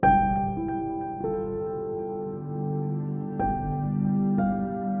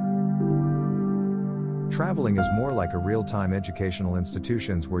Traveling is more like a real-time educational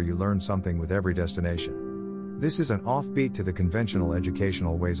institutions where you learn something with every destination. This is an offbeat to the conventional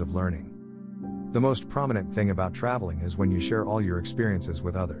educational ways of learning. The most prominent thing about traveling is when you share all your experiences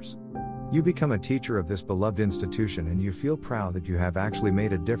with others. You become a teacher of this beloved institution and you feel proud that you have actually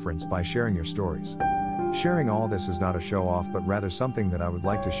made a difference by sharing your stories. Sharing all this is not a show-off but rather something that I would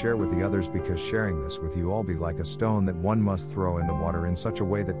like to share with the others, because sharing this with you all be like a stone that one must throw in the water in such a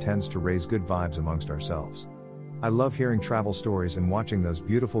way that tends to raise good vibes amongst ourselves. I love hearing travel stories, and watching those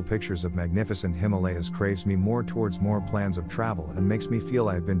beautiful pictures of magnificent Himalayas craves me more towards more plans of travel and makes me feel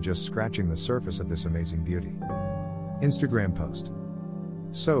I have been just scratching the surface of this amazing beauty. Instagram post.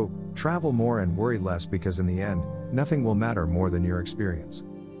 So, travel more and worry less, because in the end, nothing will matter more than your experience.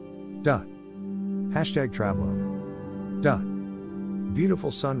 Hashtag Traveler.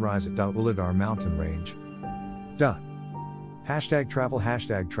 Beautiful sunrise at Uladar mountain range. Hashtag travel,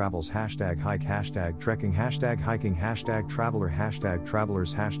 hashtag travels, hashtag hike, hashtag trekking, hashtag hiking, hashtag traveler, hashtag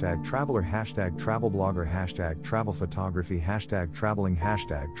travelers, hashtag traveler, hashtag travel blogger, hashtag travel photography, hashtag traveling,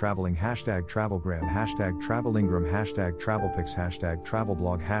 hashtag travelgram, hashtag travelingram, hashtag travel pics, hashtag travel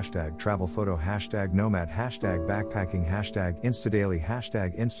blog, hashtag travel photo, hashtag nomad, hashtag backpacking, hashtag instadaily,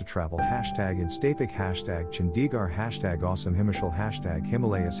 hashtag instatravel, hashtag instapic, hashtag chandigarh, hashtag awesome himachal, hashtag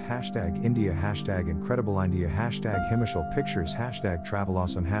Himalayas, hashtag India, hashtag incredible India, hashtag himachal pictures, hashtag travel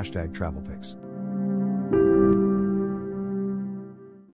awesome, hashtag travel pics.